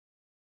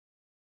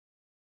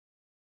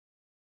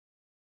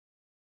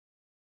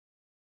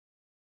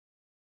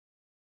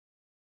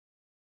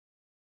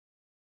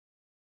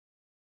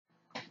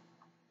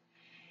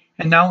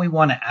And now we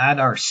want to add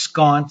our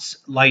sconce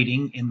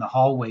lighting in the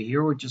hallway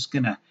here. We're just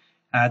going to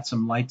add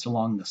some lights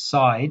along the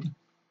side.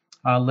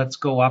 Let's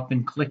go up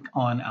and click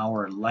on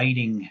our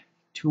lighting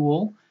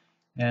tool,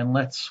 and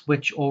let's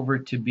switch over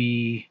to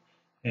be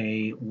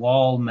a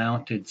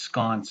wall-mounted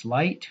sconce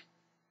light.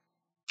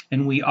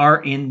 And we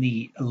are in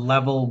the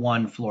level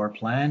 1 floor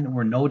plan.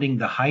 We're noting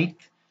the height,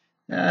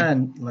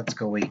 and let's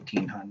go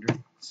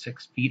 1800,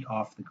 6 feet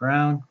off the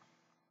ground.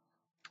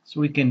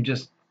 So we can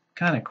just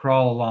kind of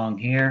crawl along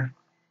here.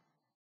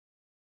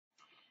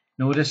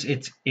 Notice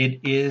it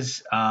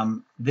is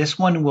this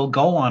one will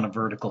go on a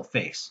vertical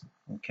face,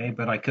 okay?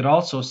 But I could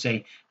also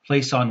say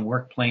place on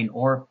work plane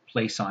or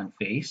place on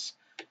face.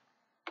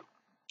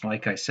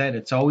 Like I said,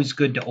 it's always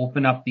good to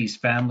open up these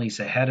families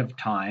ahead of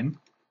time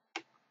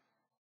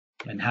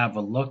and have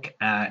a look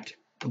at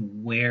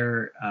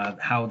where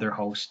how they're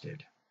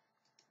hosted.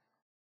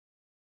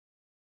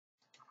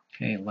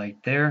 Okay, light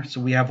there.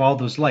 So we have all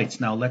those lights.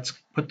 Now let's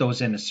put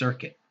those in a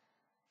circuit.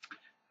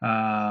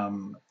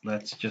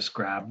 Let's just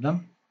grab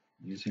them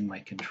using my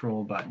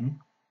control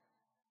button.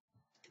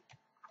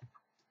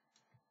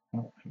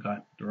 Oh, I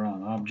got the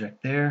wrong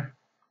object there.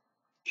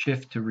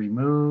 Shift to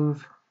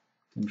remove,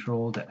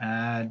 control to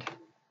add.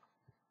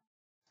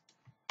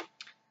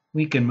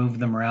 We can move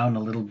them around a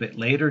little bit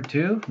later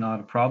too,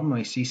 not a problem.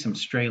 I see some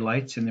stray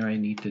lights in there I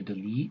need to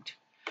delete.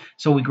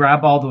 So we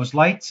grab all those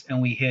lights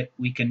and we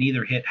can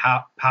either hit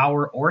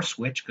power or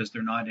switch because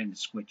they're not in a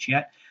switch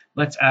yet.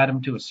 Let's add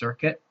them to a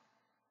circuit.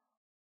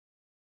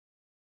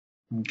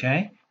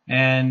 Okay,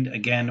 and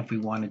again, if we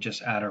want to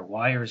just add our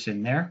wires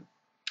in there.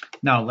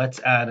 Now let's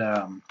add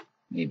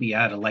maybe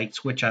add a light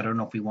switch. I don't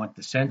know if we want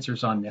the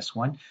sensors on this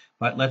one,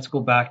 but let's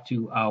go back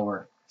to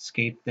our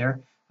escape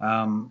there.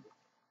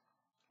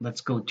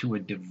 Let's go to a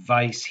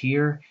device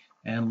here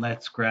and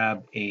let's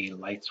grab a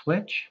light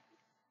switch.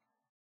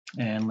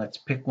 And let's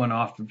pick one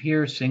off of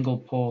here, single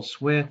pole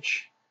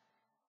switch.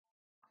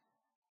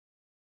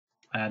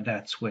 Add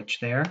that switch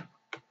there.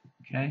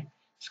 Okay,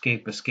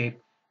 escape,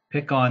 escape.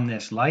 Pick on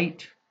this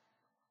light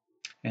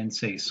and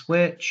say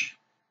switch.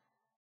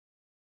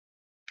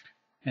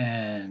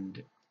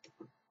 And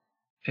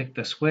pick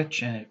the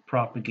switch and it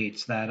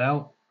propagates that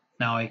out.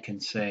 Now I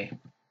can say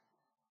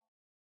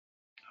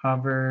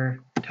hover,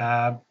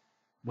 tab,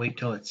 wait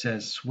till it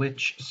says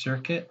switch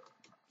circuit,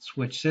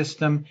 switch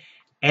system,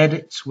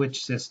 edit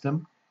switch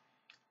system,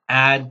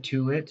 add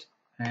to it,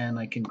 and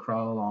I can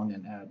crawl along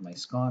and add my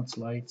sconce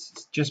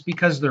lights. Just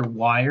because they're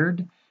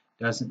wired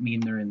doesn't mean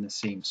they're in the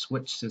same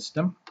switch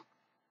system.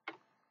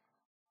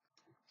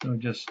 So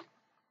just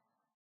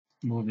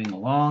moving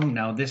along.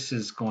 Now this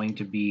is going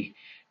to be,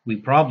 we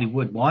probably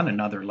would want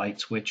another light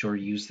switch or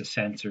use the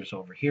sensors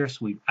over here. So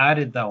we've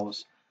added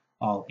those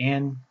all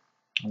in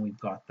and we've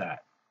got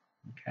that.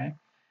 Okay.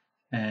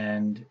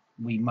 And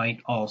we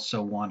might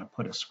also want to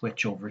put a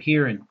switch over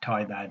here and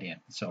tie that in.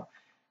 So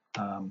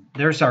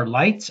there's our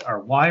lights, our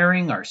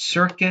wiring, our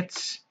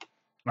circuits,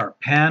 our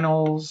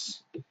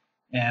panels,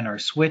 and our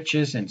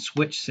switches and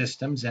switch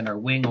systems, and our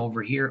wing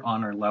over here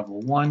on our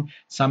level 1.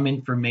 Some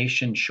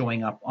information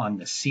showing up on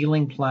the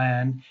ceiling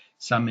plan,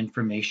 some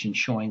information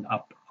showing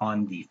up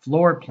on the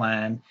floor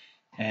plan,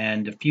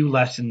 and a few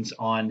lessons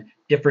on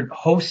different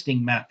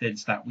hosting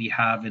methods that we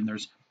have. And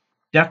there's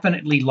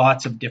definitely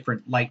lots of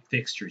different light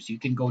fixtures. You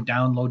can go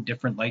download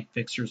different light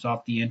fixtures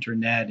off the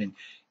internet and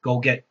go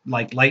get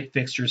like light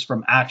fixtures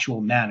from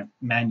actual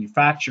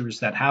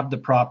manufacturers that have the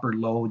proper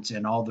loads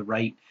and all the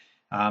right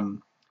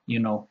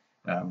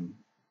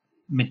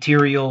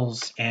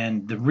materials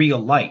and the real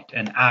light,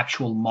 an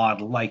actual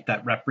model light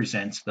that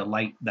represents the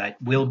light that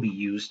will be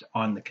used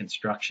on the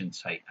construction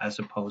site, as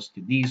opposed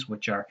to these,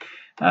 which are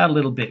a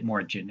little bit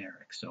more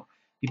generic. So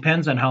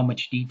depends on how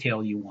much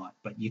detail you want,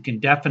 but you can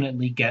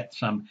definitely get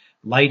some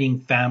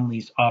lighting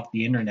families off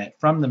the internet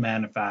from the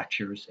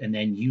manufacturers and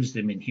then use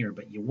them in here.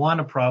 But you want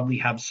to probably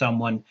have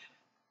someone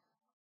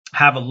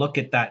have a look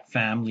at that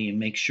family and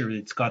make sure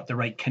it's got the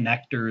right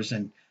connectors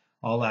and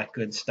all that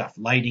good stuff,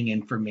 lighting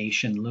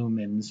information,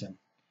 lumens,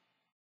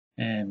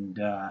 and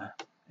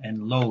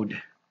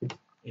load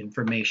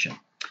information.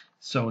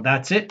 So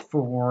that's it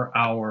for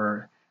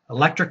our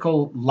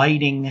electrical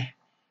lighting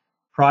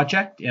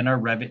project in our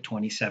Revit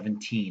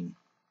 2017.